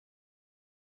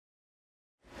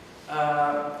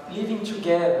living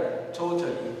together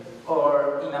totally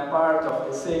or in a part of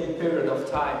the same period of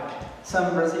time,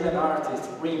 some Brazilian artists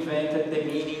reinvented the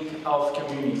meaning of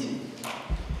community.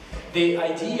 The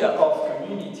idea of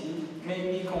community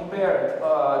may be compared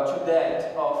to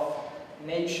that of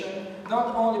nation,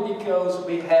 not only because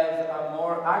we have a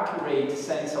more accurate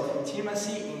sense of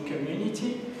intimacy in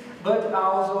community, but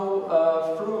also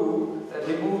through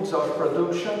the modes of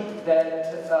production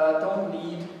that don't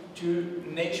lead to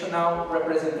national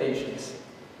representations.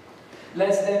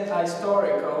 Less than a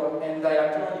historical and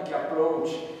diachronic approach,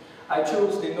 I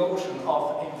chose the notion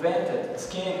of invented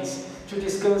skins to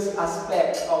discuss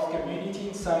aspects of community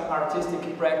in some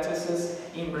artistic practices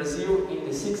in Brazil in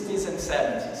the 60s and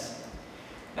 70s.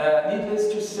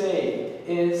 Needless to say,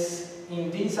 in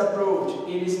this approach,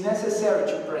 it is necessary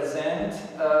to present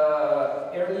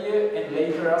earlier and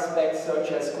later aspects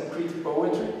such as concrete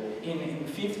poetry in the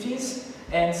 50s,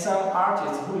 and some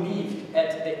artists who lived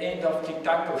at the end of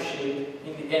dictatorship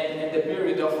in the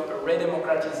period of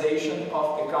redemocratization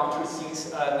of the country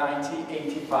since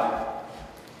 1985.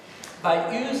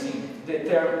 By using the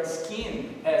term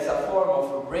skin as a form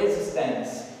of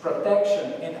resistance,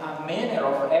 protection, and a manner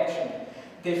of action,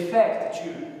 the fact to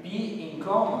be in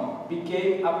common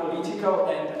became a political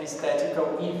and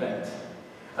aesthetical event.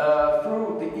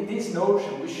 Through this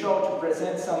notion, we show to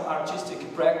present some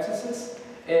artistic practices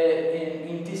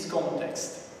in this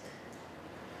context.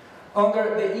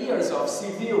 Under the years of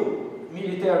civil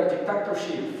military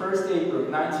dictatorship, 1st April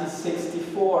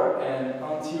 1964 and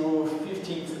until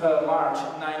 15th March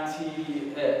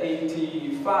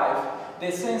 1985,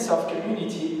 the sense of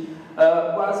community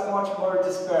was much more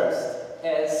dispersed,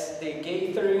 as the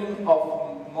gathering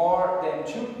of more than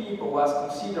 2 people was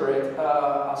considered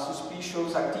a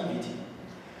suspicious activity.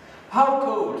 How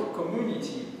could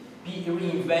community be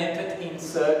reinvented in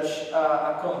such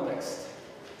a context?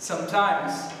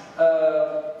 Sometimes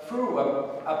through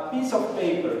a piece of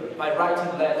paper, by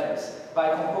writing letters,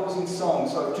 by composing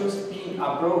songs, or just being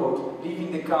abroad,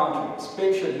 leaving the country,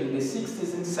 especially in the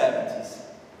 60s and 70s.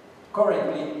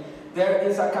 Currently, there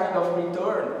is a kind of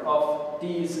return of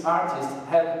these artists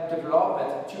have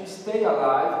developed to stay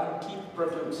alive and keep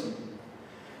producing.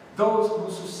 Those who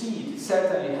succeed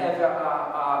certainly have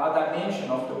a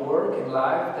dimension of the work and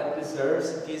life that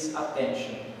deserves this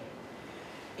attention.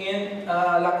 In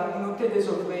La Communauté des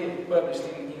Ouvriers, published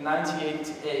in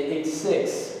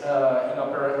 1986 in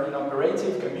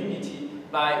Operative Community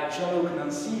by Jean-Luc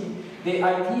Nancy, the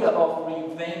idea of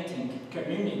reinventing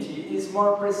community is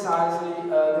more precisely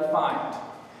defined.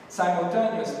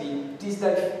 Simultaneously, this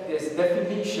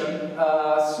definition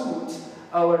suits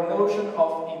our notion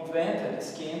of invented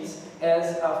skins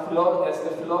as the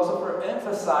philosopher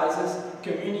emphasizes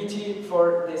community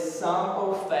for the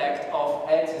simple fact of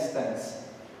existence.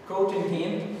 Quoting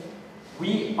him,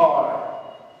 "We are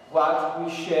what we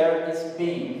share is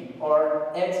being or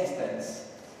existence,"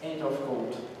 end of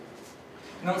quote.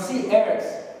 Nancy errs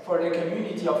for the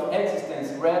community of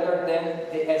existence rather than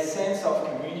the essence of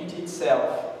community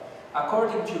itself.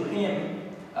 According to him,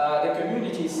 the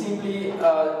community is simply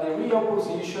the real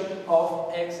position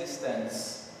of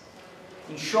existence.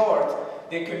 In short,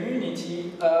 the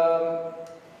community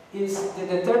is the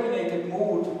determined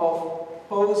mode of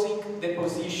posing the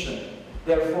position.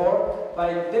 Therefore,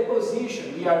 by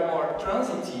deposition, we are more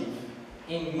transitive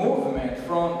in movement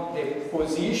from the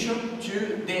position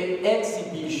to the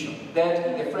exhibition. That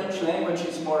in the French language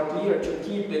is more clear to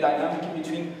keep the dynamic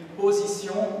between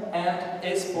position and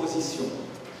exposition.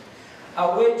 A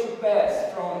way to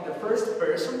pass from the first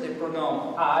person, the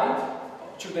pronoun I,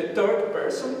 to the third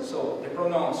person, so the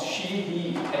pronouns she,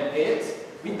 he, and it,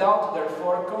 without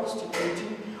therefore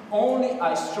constituting only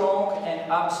a strong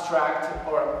and abstract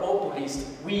or populist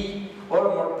we,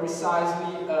 or more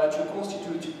precisely to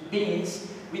constitute beings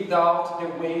without the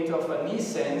weight of an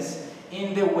essence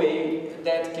in the way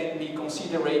that can be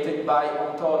considered by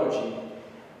ontology.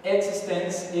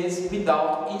 Existence is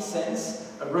without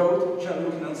essence, wrote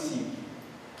Jean-Luc Nancy.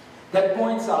 That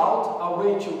points out a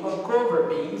way to uncover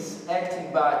beings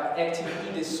acting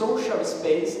in the social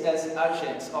space as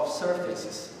agents of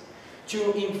surfaces.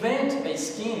 To invent a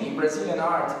skin in Brazilian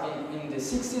art in the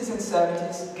 60s and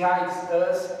 70s guides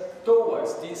us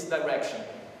towards this direction.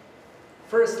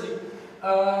 Firstly,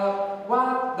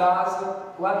 what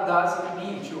does it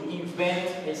mean to invent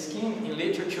a skin in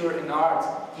literature and art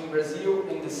in Brazil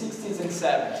in the 60s and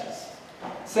 70s?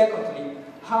 Secondly,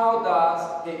 how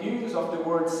does the use of the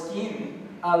word skin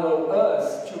allow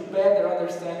us to better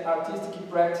understand artistic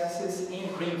practices in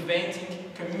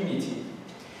reinventing community?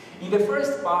 In the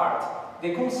first part,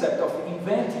 the concept of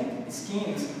inventing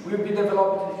skins will be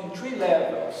developed in 3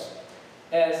 levels.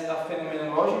 as a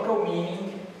phenomenological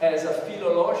meaning, as a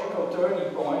philological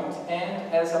turning point,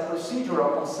 and as a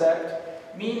procedural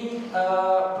concept, meaning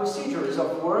procedures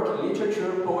of work in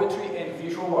literature, poetry, and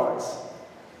visual arts.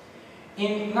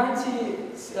 In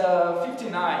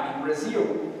 1959, in Brazil,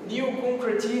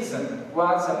 Neo-Concretism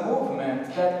was a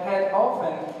movement that had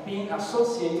often been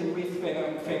associated with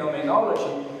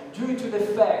phenomenology due to the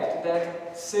fact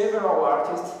that several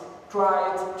artists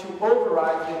tried to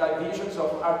override the divisions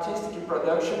of artistic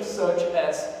production such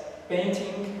as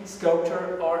painting,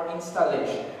 sculpture, or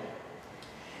installation.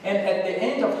 And at the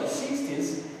end of the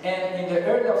 60s and in the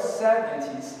early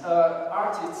 70s,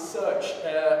 artists such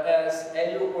as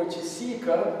Hélio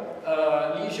Oiticica,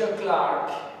 Lygia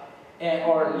Clark,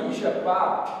 or Lygia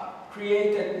Pape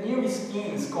created new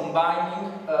schemes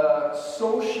combining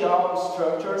social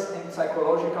structures and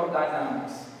psychological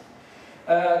dynamics.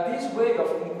 This way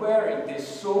of inquiring the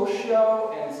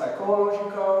social and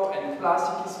psychological and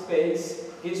plastic space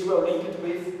is well linked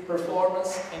with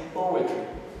performance and poetry.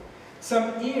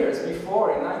 Some years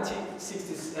before, in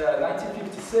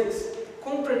 1956,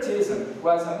 Concretism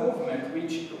was a movement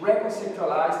which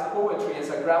reconceptualized poetry as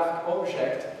a graphic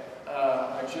object.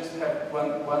 I just have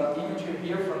one image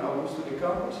here from Augusto de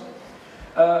Campos.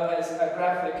 As a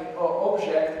graphic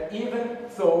object, even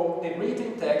though the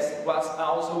written text was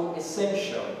also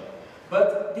essential.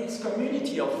 But this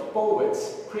community of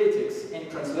poets, critics, and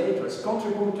translators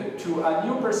contributed to a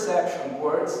new perception of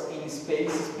words in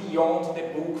space beyond the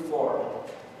book form.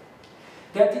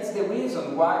 That is the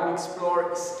reason why we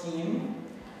explore scheme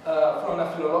from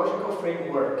a philological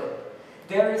framework.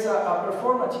 There is a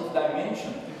performative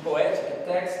dimension in poetic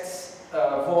texts,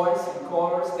 voice and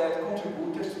colors that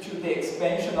contributed to the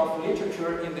expansion of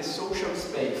literature in the social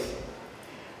space.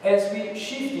 As we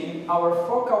shift our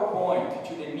focal point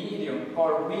to the medium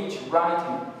or which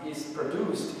writing is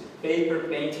produced, paper,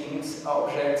 paintings,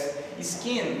 objects,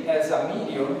 skin as a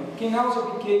medium can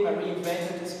also become a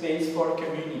reinvented space for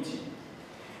community.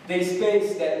 The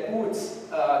space that puts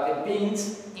the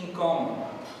beings in common.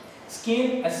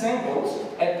 Skin assembles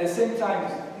at the same time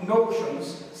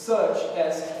notions such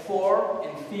as form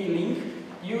and feeling,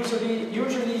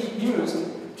 usually used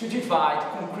to divide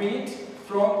concrete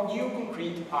from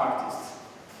new-concrete artists.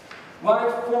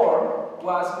 While form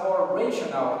was more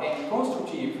rational and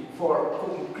constructive for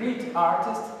concrete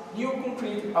artists,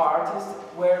 new-concrete artists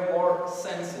were more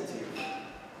sensitive.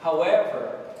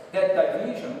 However, that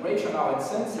division, rational and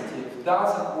sensitive,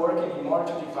 doesn't work anymore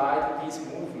to divide these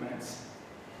movements.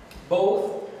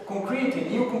 Both concrete and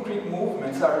new-concrete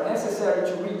movements are necessary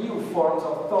to renew forms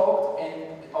of thought and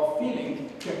of feeling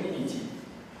community.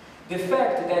 The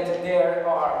fact that there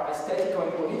are aesthetical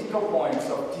and political points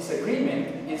of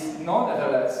disagreement is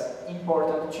nonetheless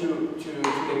important to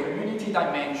the community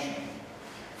dimension.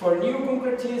 For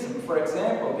Neo-Concretism, for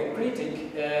example, the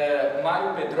critic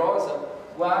Mário Pedrosa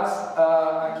was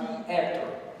a key actor.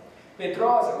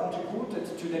 Pedrosa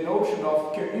contributed to the notion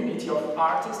of community of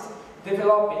artists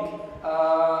developing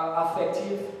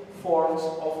affective forms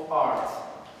of art.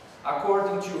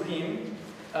 According to him,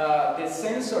 the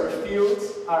sensory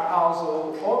fields are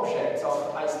also objects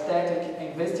of aesthetic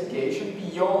investigation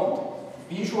beyond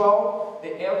visual,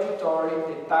 the auditory,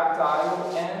 the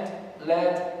tactile, and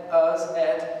led us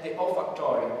at the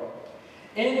olfactory.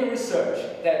 Any research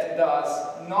that does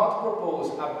not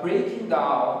propose a breaking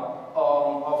down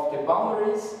of the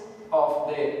boundaries of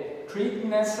the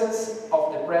treatises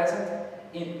of the present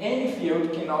in any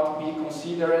field cannot be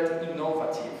considered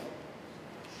innovative.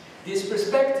 This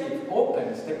perspective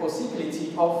opens the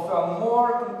possibility of a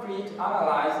more concrete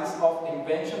analysis of the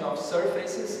invention of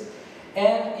surfaces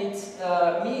and its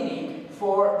meaning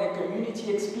for the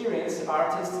community experience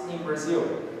artists in Brazil.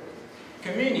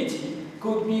 Community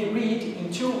could be read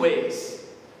in two ways: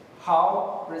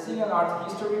 how Brazilian art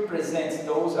history presents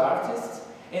those artists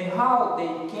and how they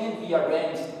can be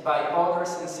arranged by other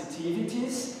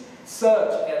sensitivities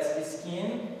such as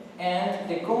skin and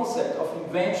the concept of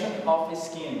invention of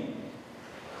skin.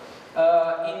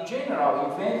 In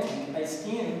general, inventing a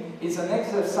skin is an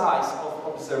exercise of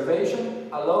observation,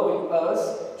 allowing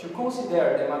us to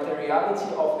consider the materiality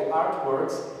of the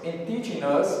artworks and teaching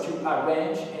us to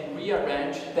arrange and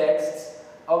rearrange texts,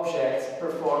 objects,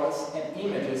 performance, and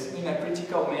images in a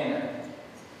critical manner.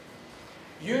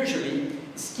 Usually,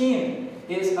 skin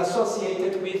is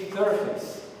associated with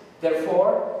surface.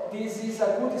 Therefore, this is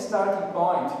a good starting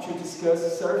point to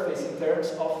discuss surface in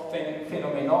terms of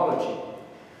phenomenology.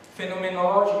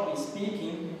 Phenomenologically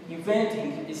speaking,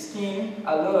 inventing skin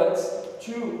alludes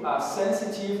to a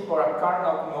sensitive or a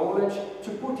carnal knowledge,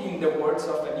 to put in the words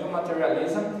of a new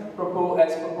materialism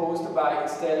as proposed by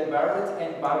Stelly Barrett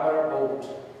and Barbara Bolt.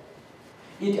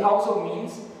 It also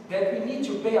means that we need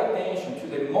to pay attention to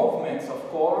the movements of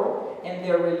color and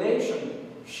their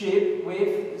relationship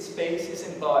with spaces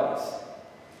and bodies.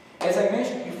 As I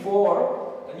mentioned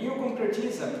before, the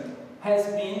Neo-Concretism has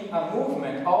been a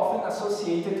movement often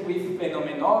associated with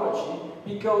phenomenology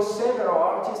because several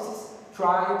artists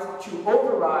tried to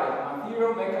override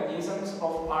material mechanisms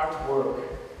of artwork.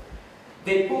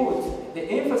 They put the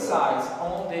emphasis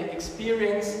on the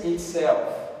experience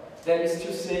itself, that is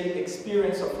to say,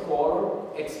 experience of color,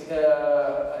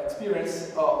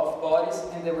 experience of bodies,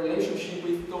 and the relationship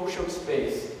with social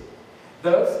space.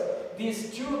 Thus,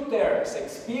 these two terms,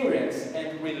 experience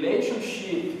and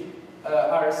relationship,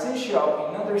 are essential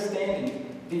in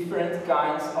understanding different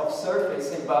kinds of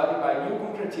surface embodied by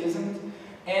Neo-Concretism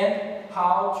and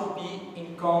how to be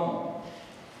in common.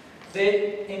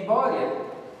 They embodied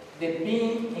the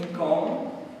being in common,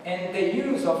 and the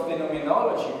use of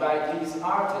phenomenology by these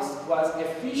artists was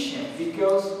efficient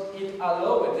because it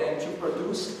allowed them to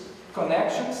produce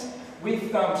connections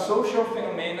with some social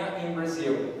phenomena in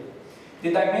Brazil. The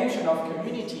dimension of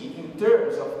community in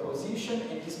terms of position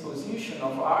and disposition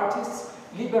of artists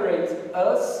liberates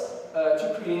us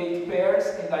to create pairs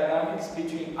and dynamics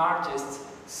between artists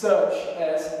such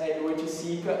as Hélio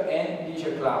Oiticica and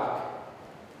Lygia Clark.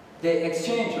 The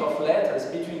exchange of letters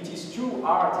between these two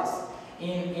artists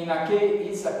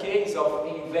is a case of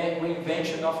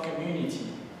reinvention of community.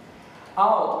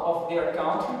 Out of their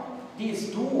country, this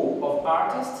duo of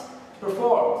artists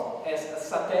performed as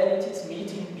satellites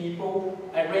meeting people,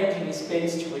 arranging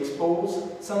space to expose,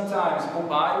 sometimes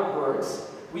mobile works,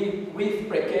 with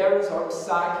precarious or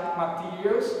psychic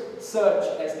materials, such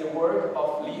as the work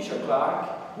of Lygia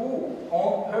Clark, who,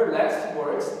 on her last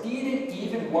works, didn't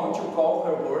even want to call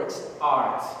her works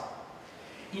art.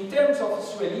 In terms of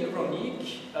Sueli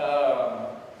Ronick,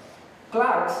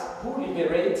 Clark's, who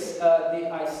liberates the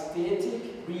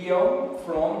aesthetic realm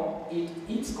from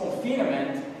its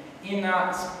confinement in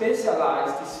a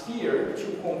specialized sphere to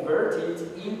convert it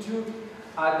into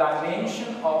a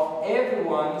dimension of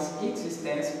everyone's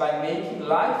existence by making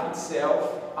life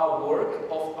itself a work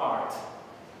of art.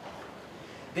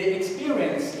 The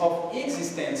experience of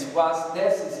existence was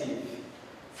decisive.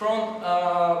 From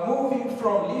moving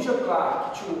from Lygia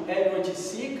Clark to Hélio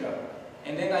Oiticica,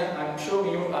 and then I'm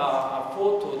showing you a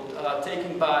photo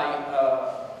taken by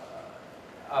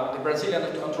the Brazilian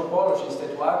anthropologist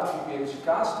Eduardo Jorge de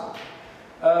Oliveira.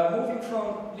 Moving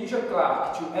from Lygia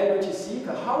Clark to Hélio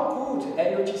Oiticica, how could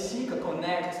Hélio Oiticica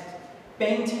connect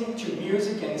painting to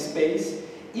music and space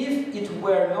if it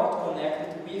were not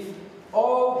connected with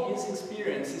all his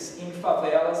experiences in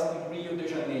favelas in Rio de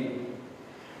Janeiro?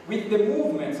 With the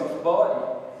movements of body,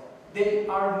 they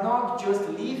are not just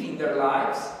living their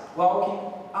lives, walking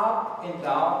up and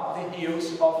down the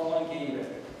hills of Mangueira.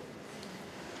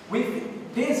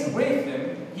 With this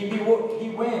rhythm, he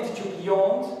went to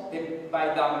beyond the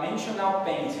bidimensional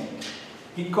painting.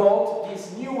 He called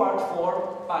this new art form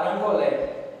parangolé.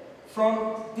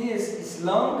 From this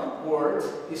slang word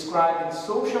describing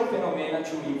social phenomena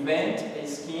to invent a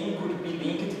scheme could be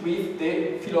linked with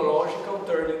the philological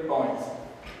turning point.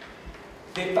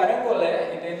 The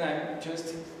parangolé, and then I'm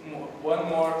just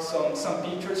some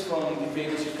pictures from the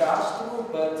Venus de Castro,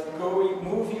 but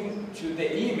moving to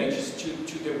the images,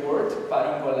 to the word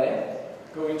parangolé,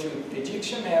 going to the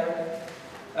dictionary.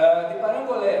 The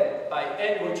parangolé by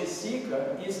Hélio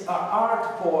Oiticica is an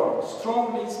art form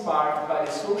strongly inspired by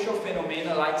the social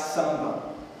phenomena like samba.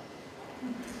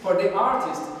 For the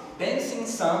artist, dancing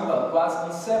samba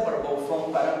was inseparable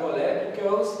from parangolé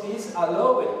because this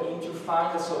allowed him to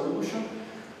find a solution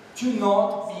to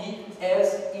not be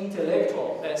as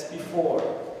intellectual as before.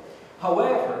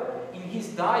 However, in his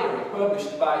diary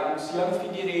published by Luciano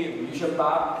Figueiredo, Lygia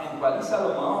Pape, and Wally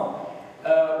Salomão,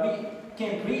 we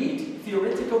can read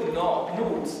theoretical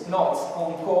notes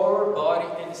on color, body,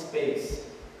 and space.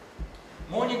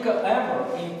 Monica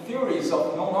Amor, in Theories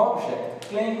of Non-Object,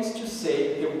 claims to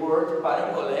say the word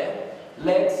parangolé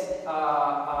lacks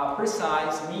a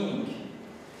precise meaning.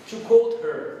 To quote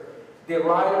her, the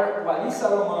writer Wally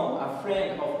Salomão, a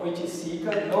friend of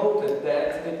Oiticica, noted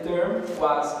that the term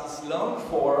was slang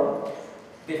form,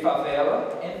 the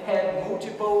favela, and had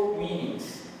multiple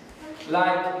meanings,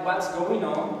 like what's going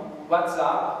on, what's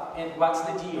up, and what's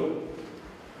the deal.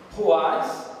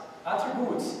 Ruiz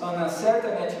attributes an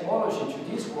uncertain etymology to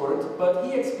this word, but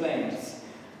he explains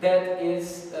that it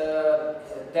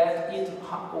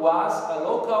was a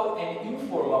local and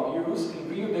informal use in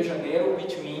Rio de Janeiro,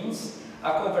 which means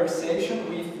a conversation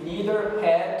with neither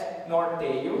head nor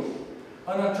tail,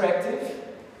 unattractive,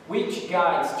 which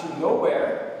guides to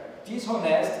nowhere,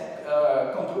 dishonest,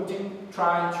 conducting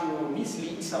trying to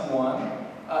mislead someone,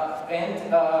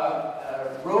 and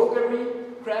roguery,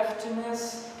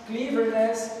 craftiness,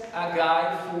 cleverness, a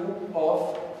guy full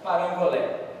of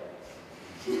parangolé.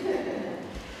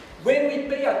 When we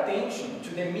pay attention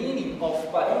to the meaning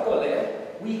of parangolé,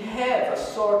 we have a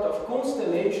sort of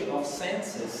constellation of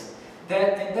senses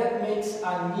that makes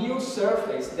a new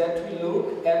surface that we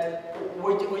look at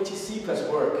Oiticica's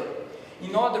work.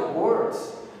 In other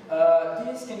words,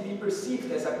 this can be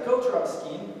perceived as a cultural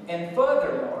scheme, and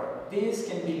furthermore, this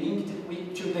can be linked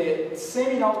to the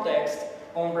seminal text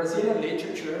on Brazilian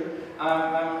literature.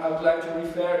 I would like to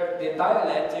refer the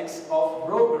Dialectics of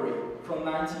Roguery from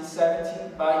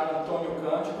 1917 by Antonio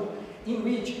Cândido, in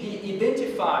which he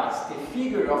identifies the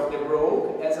figure of the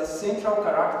rogue as a central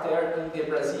character in the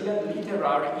Brazilian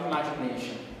literary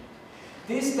imagination.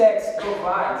 This text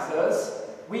provides us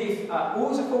with a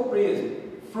useful prism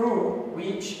through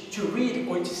which to read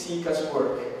Oiticica's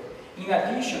work. In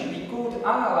addition, we could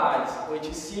analyze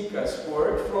Oiticica's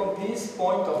work from this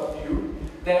point of view,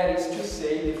 that is to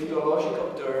say, the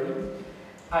philological term,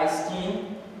 a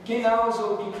scheme can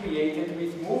also be created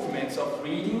with movements of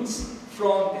readings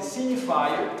from the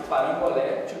signifier,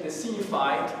 parangolé, to the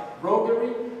signified,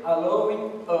 roguery,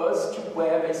 allowing us to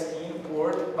web a scheme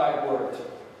word by word.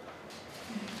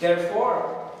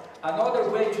 Therefore, another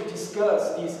way to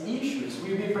discuss these issues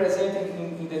will be presented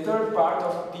in the third part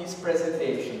of this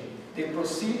presentation, the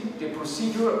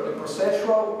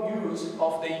procedural use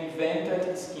of the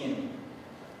invented scheme.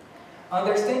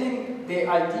 Understanding the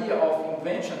idea of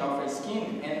invention of a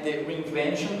scheme and the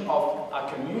reinvention of a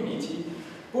community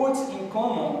puts in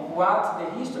common what the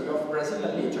history of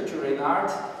Brazilian literature and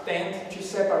art tend to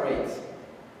separate.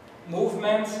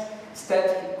 Movements,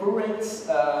 static currents,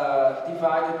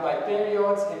 divided by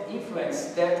periods and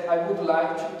influence that I would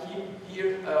like to keep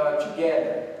here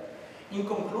together. In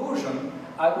conclusion,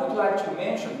 I would like to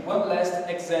mention one last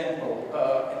example,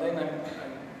 and then I'm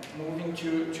moving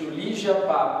to Lygia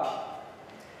Pape.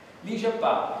 Lygia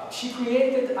Pape. She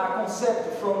created a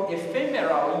concept from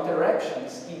ephemeral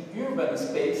interactions in urban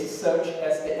spaces such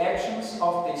as the actions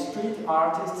of the street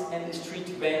artists and the street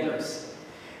vendors.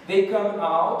 They come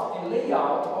out and lay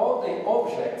out all the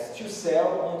objects to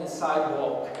sell on the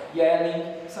sidewalk,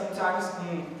 yelling, sometimes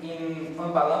in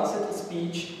unbalanced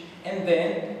speech, and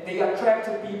then they attract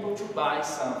people to buy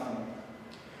something.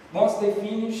 Once they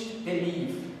finished, they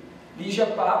leave. Lygia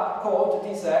Pape called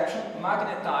this action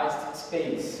magnetized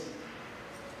space.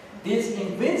 This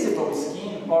invisible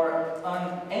scheme, or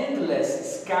an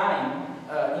endless skying,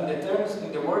 in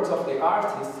the words of the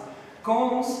artist,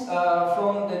 comes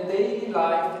from the daily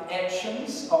life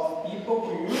actions of people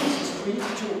who use the street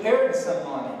to earn some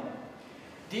money.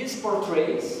 This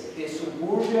portrays the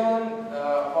suburban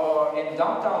and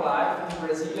downtown life in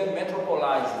Brazilian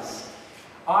metropolises.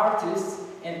 Artists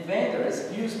and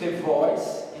vendors use the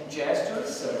voice and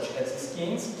gestures, such as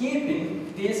skins,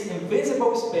 keeping this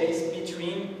invisible space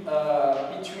between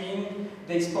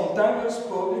the spontaneous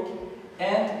public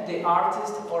and the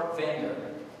artist or vendor.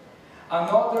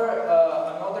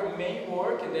 Another main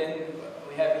work, and then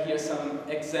we have here some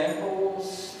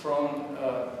examples from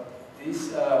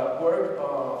this work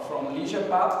from Lygia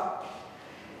Pape.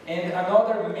 And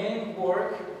another main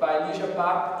work by Lygia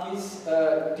Pape is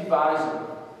Divisor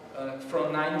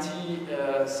from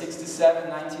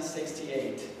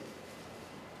 1967-1968.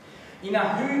 In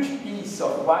a huge piece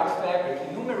of white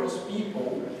fabric, numerous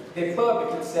people, the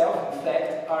public itself, in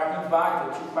fact, are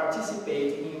invited to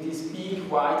participate in this big,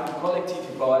 white, and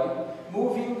collective body,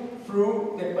 moving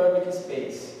through the public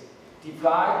space.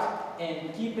 Divide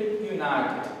and keep it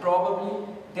united. Probably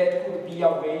that could be a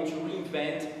way to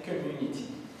reinvent community.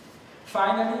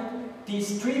 Finally,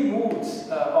 these three moods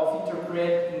of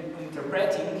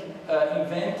interpreting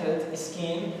invented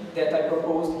scheme that I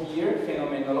proposed here,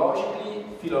 phenomenologically,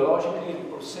 philologically, and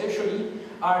procedurally,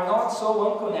 are not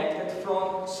so unconnected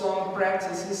from some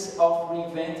practices of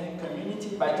reinventing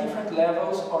community by different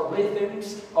levels or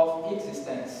rhythms of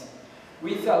existence,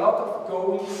 with a lot of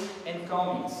goings and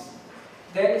comings.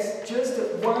 There is just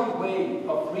one way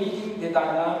of reading the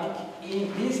dynamic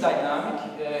in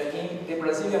the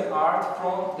Brazilian art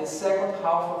from the second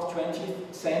half of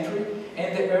 20th century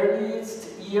and the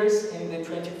earliest years in the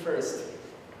 21st.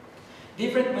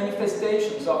 Different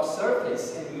manifestations of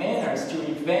surface and manners to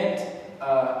invent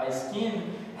a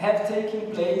scheme have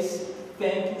taken place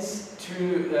thanks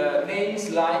to names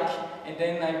like, and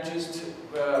then I just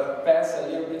pass a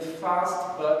little bit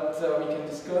fast, but we can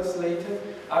discuss later,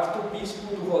 Arthur Bispo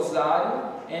do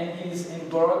Rosario and his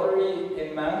embroidery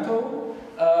and mantle,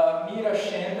 Mira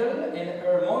Schendel and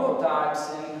her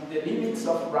monotypes and the limits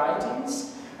of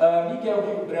writings, Miguel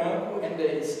Rio Branco and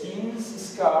the Skins,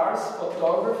 Scars,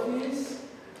 Photographies,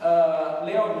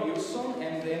 Leonilson,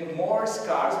 and then more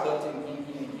scars, but in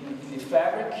the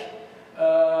fabric,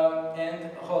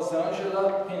 and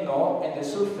Rosangela Rennó and the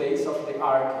surface of the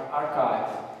archive.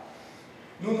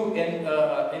 Nuno, and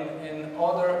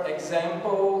other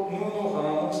example, Nuno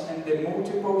Ramos and the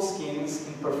multiple skins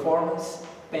in performance,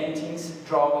 paintings,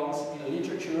 drawings, in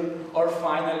literature, or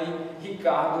finally,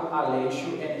 Ricardo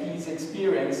Aleixo and his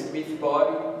experience with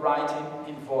body, writing,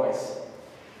 and voice.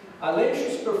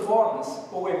 Aleixo's performance,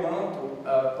 Poemanto,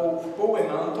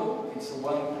 it's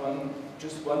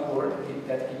just one word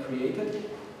that he created,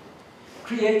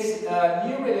 creates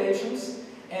new relations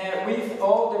with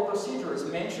all the procedures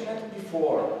mentioned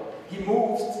before. He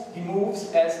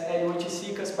moves as Hélio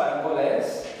Oiticica's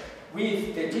Parangoles,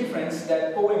 with the difference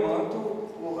that Poemanto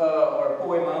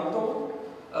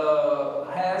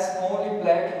has only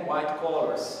black and white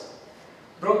colors.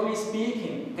 Broadly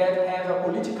speaking, that have a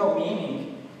political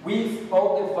meaning with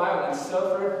all the violence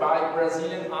suffered by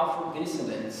Brazilian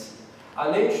Afro-descendants.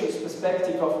 Aleixo's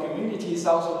perspective of community is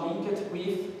also linked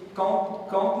with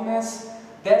countless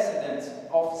descendants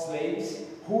of slaves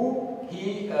who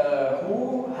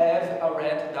have a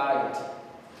red diet.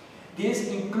 This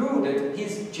included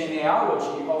his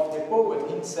genealogy of the poet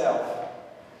himself.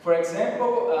 For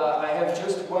example, I have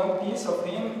just one piece of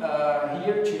him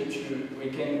here we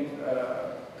can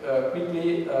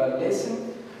quickly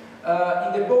listen.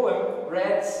 In the poem,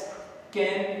 rats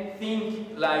can think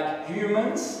like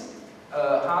humans,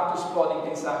 ratos podem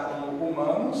pensar como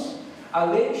humanos.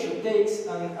 Aleixo takes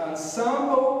a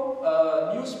sample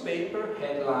newspaper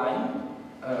headline,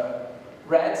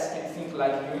 rats can think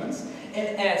like humans,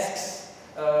 and asks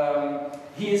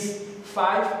his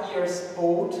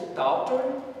 5-year-old daughter,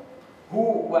 who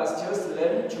was just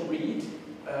learning to read,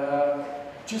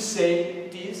 to say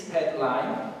this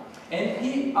headline. And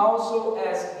he also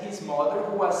asked his mother,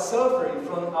 who was suffering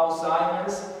from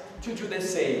Alzheimer's, to do the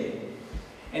same.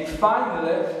 And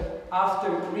finally,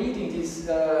 after reading this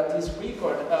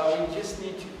record, we just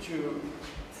need to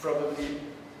probably...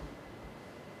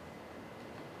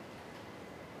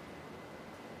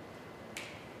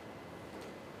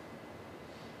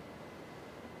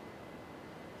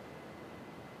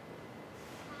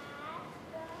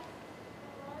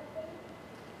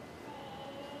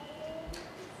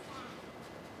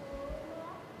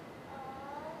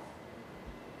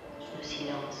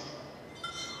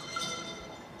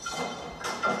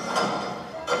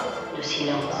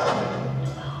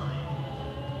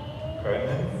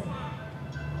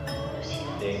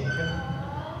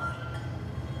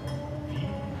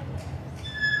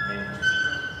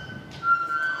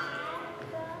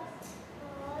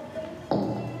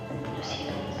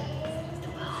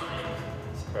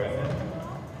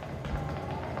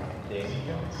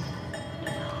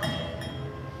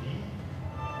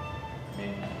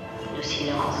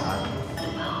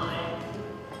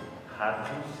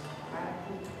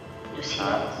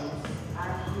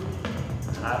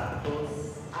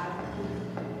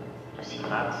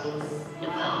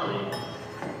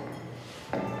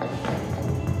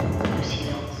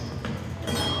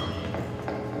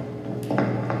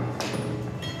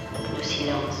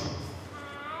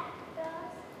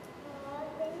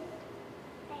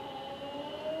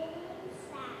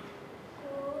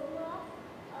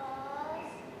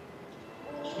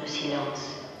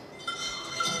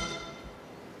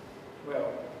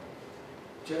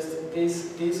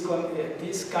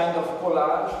 This kind of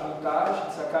collage, montage,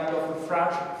 it's a kind of a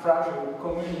fragile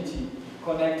community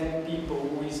connecting people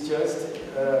who is just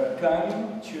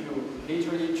coming to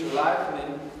literally to life, and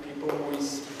then people who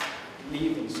is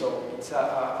living. So it's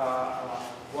a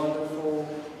wonderful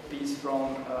piece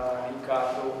from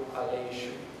Ricardo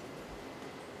Aleixo.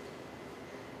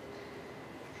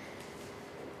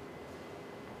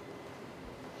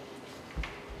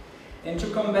 And to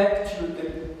come back to the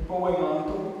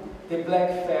poemanto, the black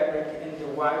fabric and the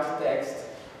white text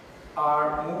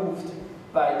are moved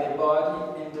by the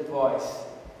body and the voice.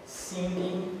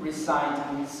 Singing,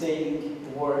 reciting, saying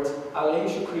the words,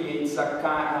 Aleixo creates a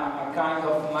kind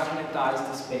of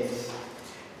magnetized space.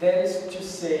 That is to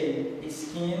say,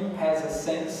 skin has a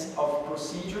sense of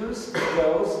procedures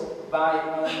caused by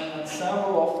an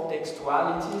ensemble of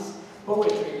textualities.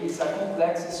 Poetry is a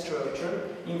complex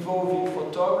structure involving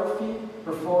photography,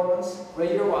 performance,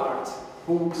 radio art,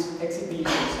 books,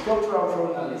 exhibitions, cultural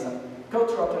journalism,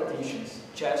 cultural traditions,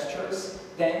 gestures,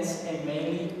 dance, and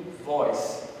mainly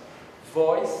voice.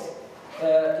 Voice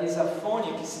is a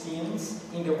phonic skin,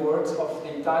 in the words of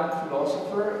the Italian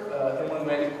philosopher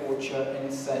Emanuele Coccia in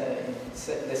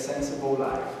The Sensible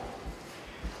Life.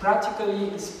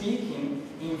 Practically speaking,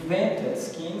 invented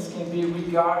skins can be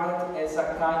regarded as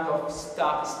a kind of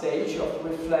stage of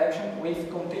reflection with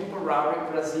contemporary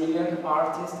Brazilian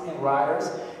artists and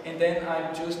writers. And then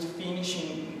I'm just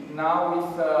finishing now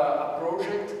with a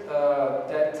project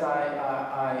that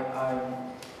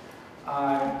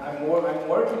I'm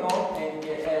working on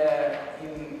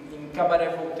in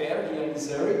Cabaret Voltaire here in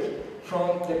Zurich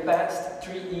from the past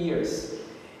 3 years.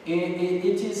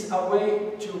 It is a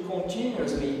way to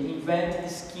continuously invent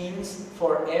skins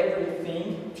for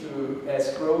everything,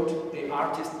 as wrote the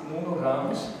artist Nuno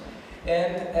Ramos.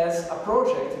 And as a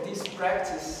project, this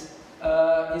practice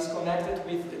is connected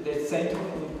with the Centrum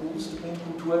Impulso und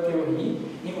Kulturtheorie,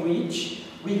 in which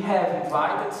we have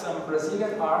invited some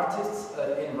Brazilian artists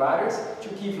and writers to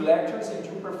give lectures and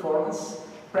do performances,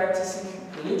 practicing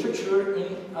literature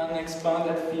in an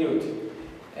expanded field.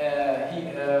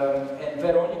 And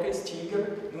Verônica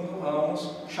Stiger, Nuno Ramos,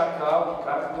 Chacal,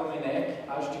 Ricardo Domenech,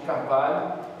 Age de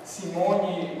Carvalho,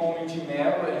 Simone Homem de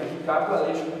Mello, and Ricardo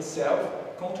Aleixo himself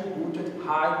contributed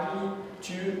highly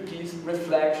to this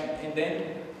reflection. And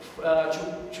then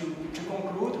to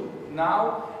conclude,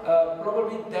 now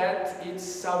probably that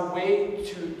it's a way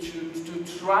to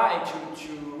try to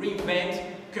reinvent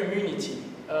community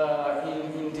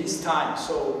in this time.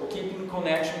 So keeping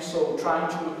connection, so trying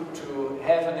to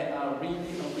have a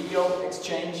real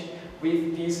exchange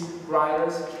with these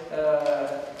writers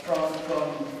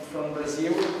from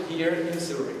Brazil here in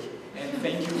Zurich. And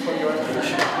thank you for your attention.